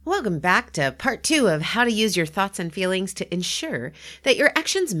Welcome back to part 2 of how to use your thoughts and feelings to ensure that your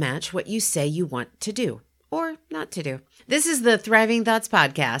actions match what you say you want to do or not to do. This is the Thriving Thoughts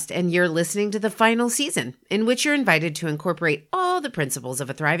Podcast, and you're listening to the final season, in which you're invited to incorporate all the principles of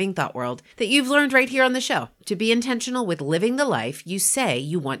a thriving thought world that you've learned right here on the show to be intentional with living the life you say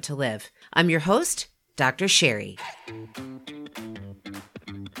you want to live. I'm your host, Dr. Sherry.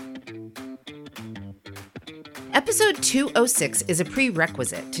 Episode 206 is a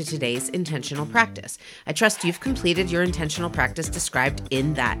prerequisite to today's intentional practice. I trust you've completed your intentional practice described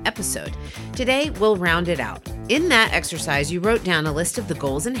in that episode. Today, we'll round it out. In that exercise, you wrote down a list of the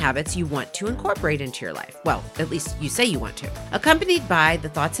goals and habits you want to incorporate into your life. Well, at least you say you want to, accompanied by the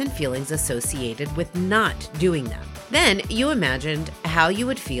thoughts and feelings associated with not doing them. Then you imagined how you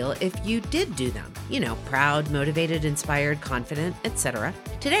would feel if you did do them. Proud, motivated, inspired, confident, etc.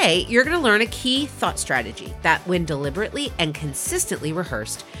 Today, you're going to learn a key thought strategy that, when deliberately and consistently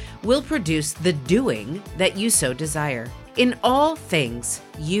rehearsed, will produce the doing that you so desire. In all things,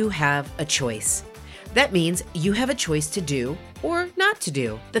 you have a choice. That means you have a choice to do or not to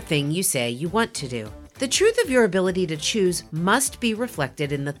do the thing you say you want to do. The truth of your ability to choose must be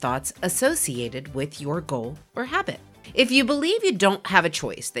reflected in the thoughts associated with your goal or habit. If you believe you don't have a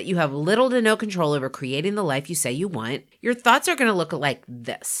choice, that you have little to no control over creating the life you say you want, your thoughts are going to look like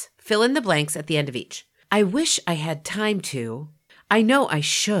this. Fill in the blanks at the end of each. I wish I had time to. I know I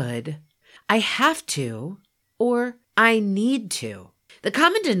should. I have to. Or I need to. The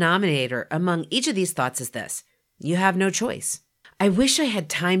common denominator among each of these thoughts is this. You have no choice. I wish I had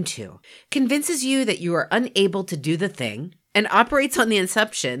time to convinces you that you are unable to do the thing and operates on the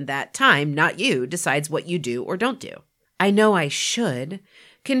assumption that time, not you, decides what you do or don't do. I know I should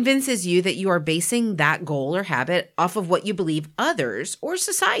convinces you that you are basing that goal or habit off of what you believe others or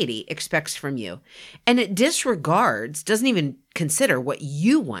society expects from you. And it doesn't even consider what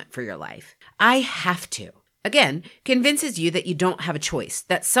you want for your life. I have to. Again, convinces you that you don't have a choice,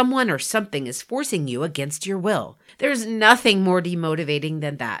 that someone or something is forcing you against your will. There's nothing more demotivating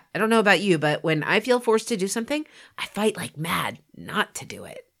than that. I don't know about you, but when I feel forced to do something, I fight like mad not to do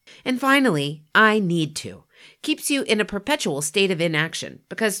it. And finally, I need to. Keeps you in a perpetual state of inaction,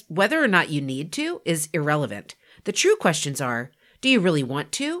 because whether or not you need to is irrelevant. The true questions are, do you really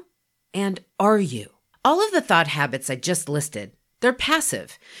want to? And are you? All of the thought habits I just listed, they're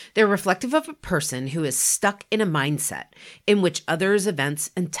passive. They're reflective of a person who is stuck in a mindset in which others, events,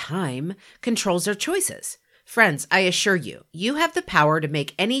 and time controls their choices. Friends, I assure you, you have the power to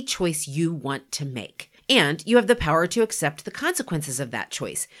make any choice you want to make. And you have the power to accept the consequences of that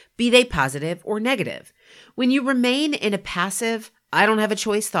choice, be they positive or negative. When you remain in a passive, I don't have a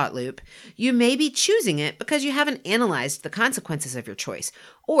choice thought loop, you may be choosing it because you haven't analyzed the consequences of your choice.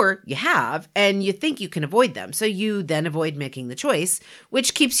 Or you have, and you think you can avoid them, so you then avoid making the choice,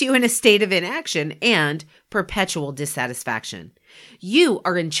 which keeps you in a state of inaction and perpetual dissatisfaction. You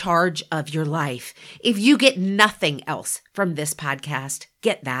are in charge of your life. If you get nothing else from this podcast,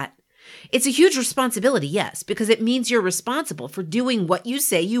 get that. It's a huge responsibility, yes, because it means you're responsible for doing what you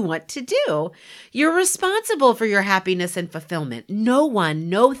say you want to do. You're responsible for your happiness and fulfillment. No one,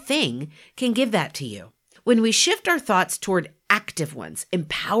 no thing can give that to you. When we shift our thoughts toward active ones,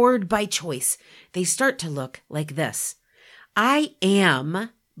 empowered by choice, they start to look like this. I am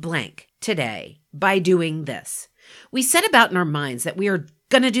blank today by doing this. We set about in our minds that we are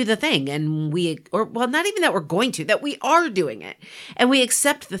going to do the thing, and not even that we're going to, that we are doing it. And we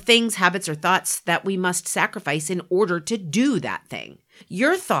accept the things, habits, or thoughts that we must sacrifice in order to do that thing.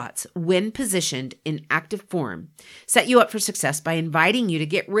 Your thoughts, when positioned in active form, set you up for success by inviting you to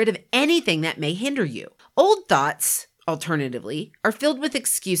get rid of anything that may hinder you. Old thoughts, alternatively, are filled with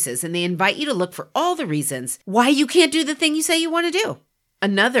excuses, and they invite you to look for all the reasons why you can't do the thing you say you want to do.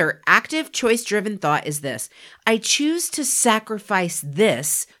 Another active choice-driven thought is this. I choose to sacrifice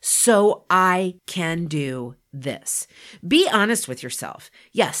this so I can do this. Be honest with yourself.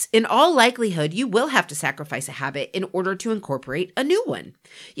 Yes, in all likelihood, you will have to sacrifice a habit in order to incorporate a new one.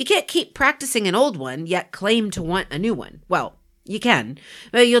 You can't keep practicing an old one, yet claim to want a new one. Well, you can,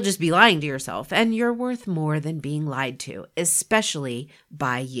 but you'll just be lying to yourself, and you're worth more than being lied to, especially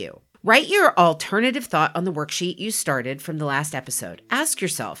by you. Write your alternative thought on the worksheet you started from the last episode. Ask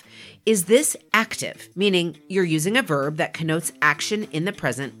yourself, is this active, meaning you're using a verb that connotes action in the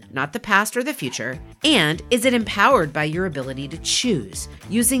present, not the past or the future? And is it empowered by your ability to choose,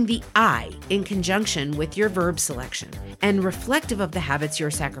 using the I in conjunction with your verb selection, and reflective of the habits you're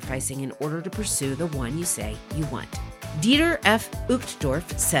sacrificing in order to pursue the one you say you want? Dieter F.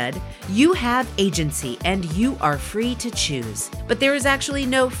 Uchtdorf said, "You have agency and you are free to choose, but there is actually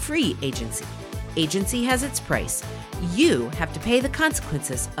no free agency. agency has its price. You have to pay the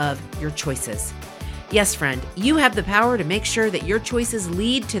consequences of your choices. Yes, friend, you have the power to make sure that your choices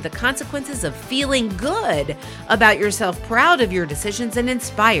lead to the consequences of feeling good about yourself, proud of your decisions, and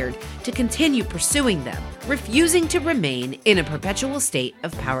inspired to continue pursuing them, refusing to remain in a perpetual state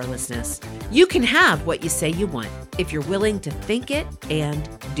of powerlessness. You can have what you say you want if you're willing to think it and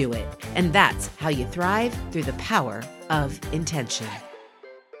do it. And that's how you thrive through the power of intention.